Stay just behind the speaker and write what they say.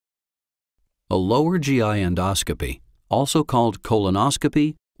A lower GI endoscopy, also called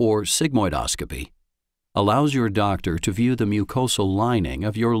colonoscopy or sigmoidoscopy, allows your doctor to view the mucosal lining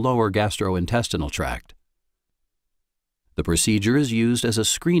of your lower gastrointestinal tract. The procedure is used as a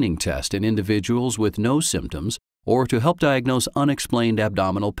screening test in individuals with no symptoms or to help diagnose unexplained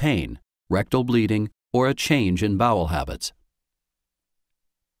abdominal pain, rectal bleeding, or a change in bowel habits.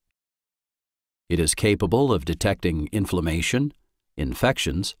 It is capable of detecting inflammation,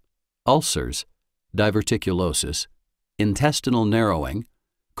 infections, ulcers, diverticulosis, intestinal narrowing,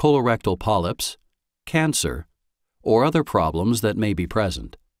 colorectal polyps, cancer, or other problems that may be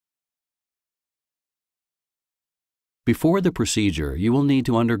present. Before the procedure, you will need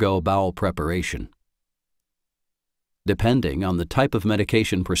to undergo bowel preparation. Depending on the type of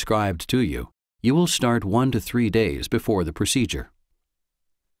medication prescribed to you, you will start 1 to 3 days before the procedure.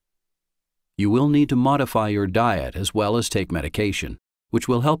 You will need to modify your diet as well as take medication, which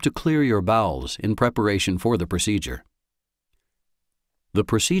will help to clear your bowels in preparation for the procedure. The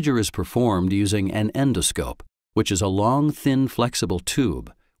procedure is performed using an endoscope, which is a long, thin, flexible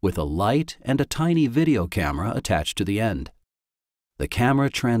tube with a light and a tiny video camera attached to the end. The camera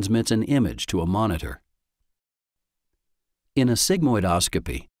transmits an image to a monitor. In a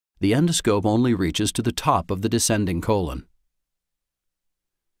sigmoidoscopy, the endoscope only reaches to the top of the descending colon.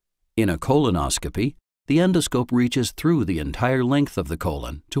 In a colonoscopy, the endoscope reaches through the entire length of the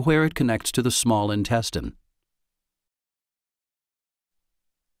colon to where it connects to the small intestine.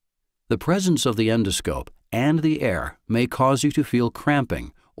 The presence of the endoscope and the air may cause you to feel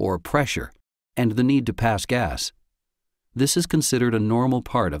cramping or pressure and the need to pass gas. This is considered a normal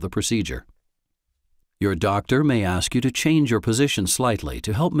part of the procedure. Your doctor may ask you to change your position slightly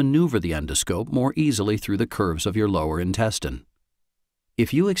to help maneuver the endoscope more easily through the curves of your lower intestine.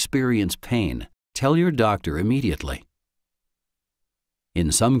 If you experience pain, tell your doctor immediately. In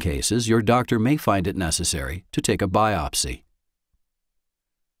some cases, your doctor may find it necessary to take a biopsy.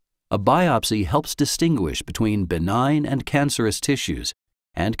 A biopsy helps distinguish between benign and cancerous tissues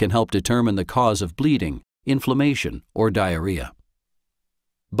and can help determine the cause of bleeding, inflammation, or diarrhea.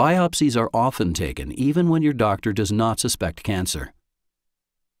 Biopsies are often taken even when your doctor does not suspect cancer.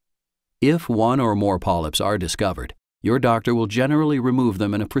 If 1 or more polyps are discovered, your doctor will generally remove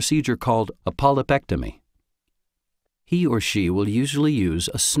them in a procedure called a polypectomy. He or she will usually use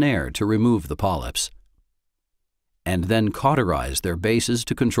a snare to remove the polyps, and then cauterize their bases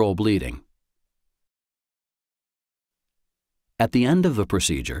to control bleeding. At the end of the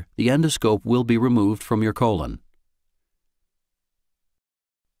procedure, the endoscope will be removed from your colon.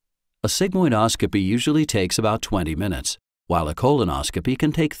 A sigmoidoscopy usually takes about 20 minutes, while a colonoscopy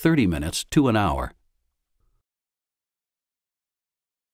can take 30 minutes to an hour.